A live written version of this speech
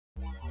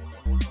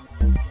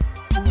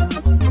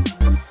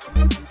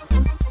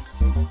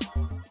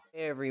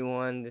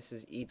everyone, this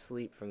is Eat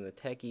Sleep from the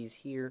Techies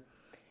here,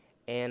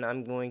 and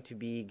I'm going to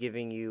be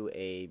giving you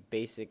a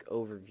basic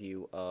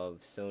overview of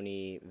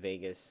Sony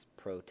Vegas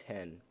Pro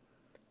 10.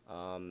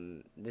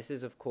 This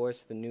is of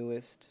course the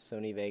newest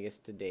Sony Vegas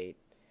to date,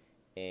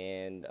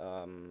 and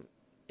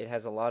it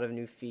has a lot of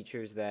new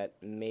features that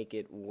make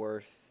it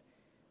worth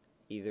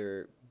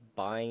either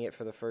buying it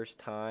for the first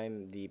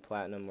time, the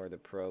Platinum or the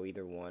Pro,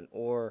 either one,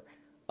 or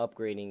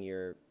upgrading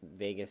your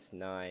Vegas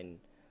 9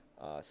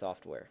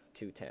 software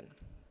to 10.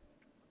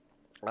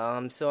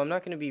 So I'm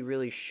not going to be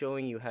really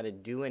showing you how to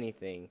do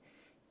anything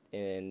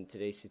in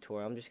today's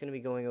tutorial. I'm just going to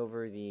be going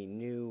over the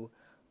new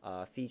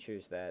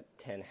features that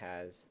 10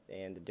 has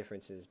and the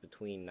differences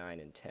between 9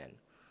 and 10.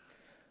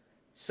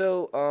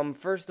 So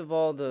first of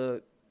all,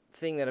 the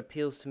thing that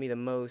appeals to me the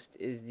most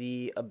is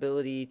the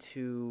ability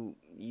to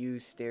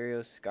use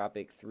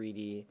stereoscopic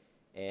 3D,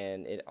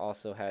 and it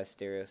also has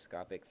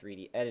stereoscopic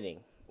 3D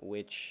editing,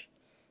 which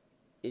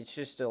it's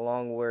just a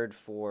long word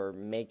for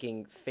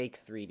making fake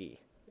 3D,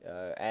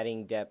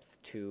 adding depth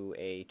to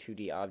a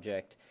 2D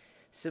object,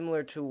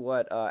 similar to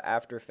what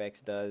After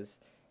Effects does.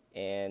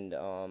 And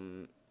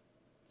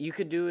you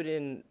could do it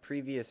in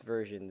previous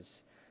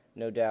versions,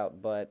 no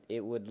doubt, but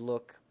it would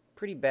look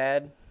pretty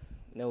bad,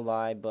 no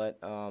lie. But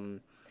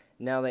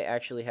now they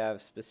actually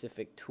have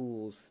specific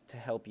tools to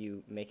help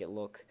you make it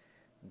look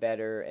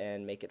better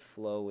and make it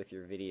flow with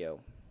your video.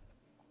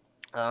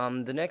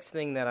 The next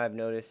thing that I've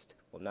noticed,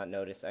 well, not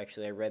noticed,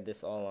 actually I read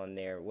this all on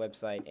their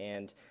website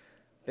and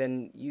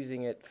been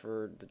using it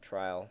for the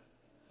trial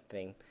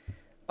thing.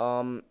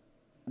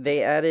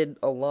 They added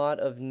a lot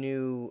of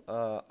new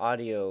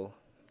audio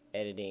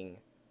editing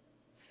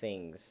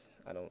things.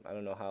 I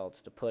don't know how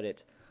else to put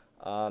it.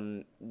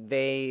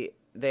 They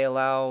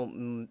allow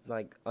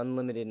like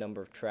unlimited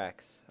number of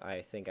tracks,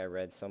 I think I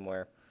read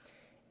somewhere,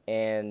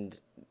 and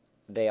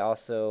they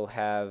also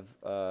have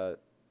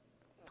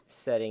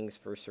settings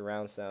for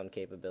surround sound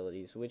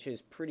capabilities, which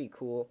is pretty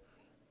cool,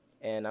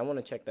 and I want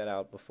to check that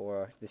out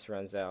before this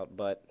runs out.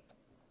 But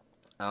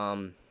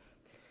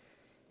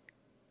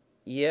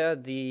yeah,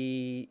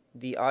 the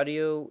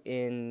audio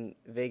in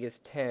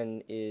Vegas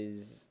 10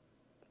 is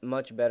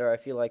much better. I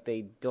feel like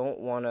they don't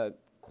want to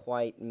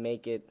quite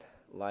make it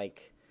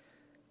like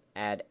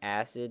add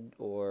Acid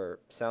or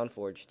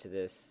SoundForge to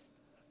this,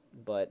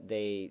 but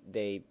they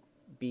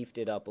beefed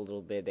it up a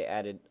little bit. They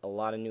added a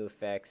lot of new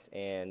effects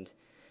and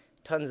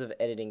tons of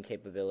editing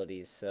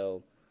capabilities.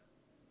 So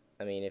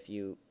I mean, if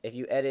you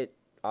edit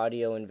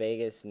audio in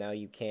Vegas, now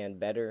you can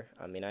better.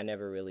 I mean, I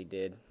never really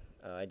did.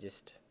 I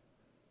just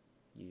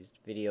used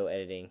video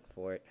editing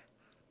for it.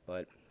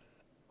 But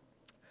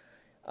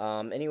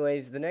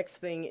anyways, the next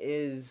thing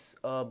is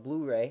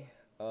Blu-ray.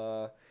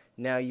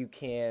 Now you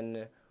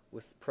can,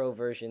 with Pro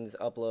versions,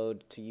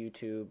 upload to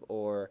YouTube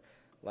or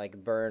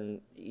like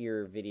burn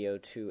your video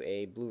to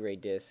a Blu-ray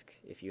disc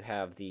if you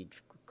have the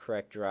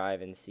correct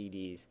drive and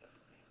CDs.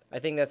 I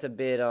think that's a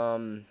bit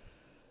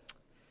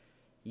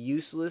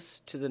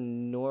useless to the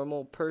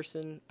normal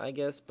person, I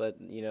guess, but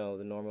you know,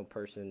 the normal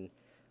person,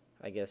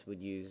 I guess, would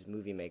use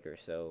Movie Maker.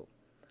 So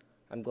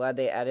I'm glad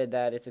they added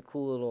that. It's a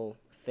cool little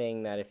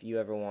thing that if you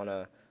ever want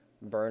to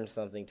burn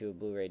something to a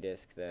Blu-ray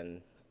disc,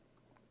 then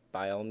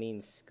by all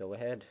means, go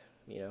ahead,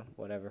 you know,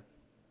 whatever.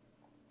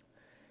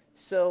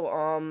 So,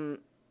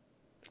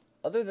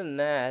 other than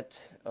that,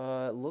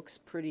 it looks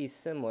pretty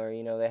similar.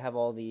 You know, they have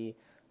all the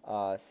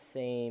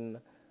same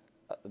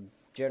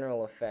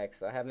general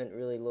effects. I haven't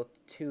really looked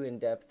too in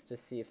depth to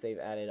see if they've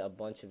added a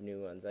bunch of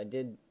new ones. I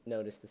did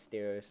notice the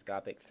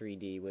stereoscopic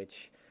 3D,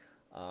 which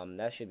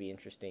that should be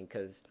interesting,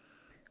 because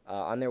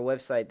on their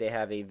website they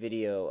have a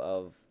video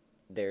of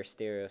their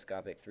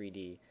stereoscopic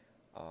 3D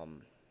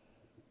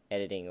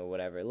editing or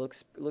whatever. It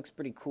looks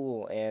pretty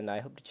cool, and I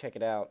hope to check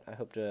it out. I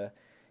hope to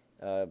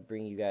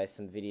bring you guys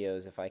some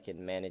videos if I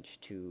can manage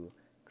to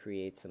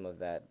create some of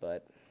that.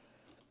 But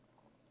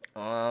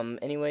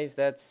anyways,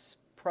 that's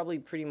probably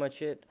pretty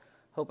much it.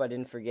 Hope I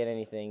didn't forget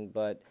anything,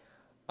 but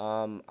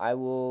I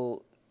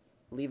will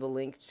leave a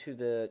link to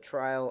the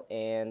trial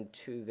and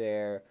to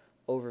their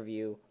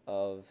overview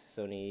of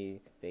Sony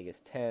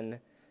Vegas 10.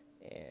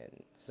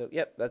 And so,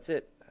 yep, that's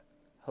it.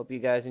 Hope you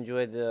guys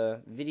enjoyed the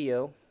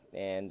video,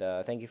 and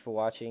thank you for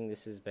watching.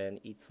 This has been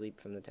Eat Sleep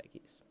from the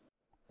Techies.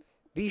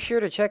 Be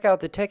sure to check out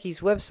the Techies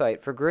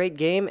website for great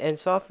game and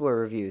software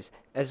reviews,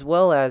 as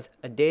well as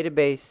a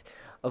database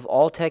of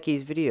all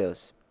Techies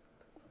videos.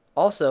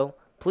 Also,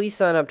 please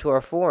sign up to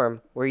our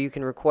forum where you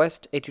can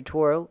request a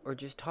tutorial or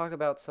just talk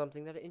about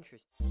something that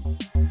interests you.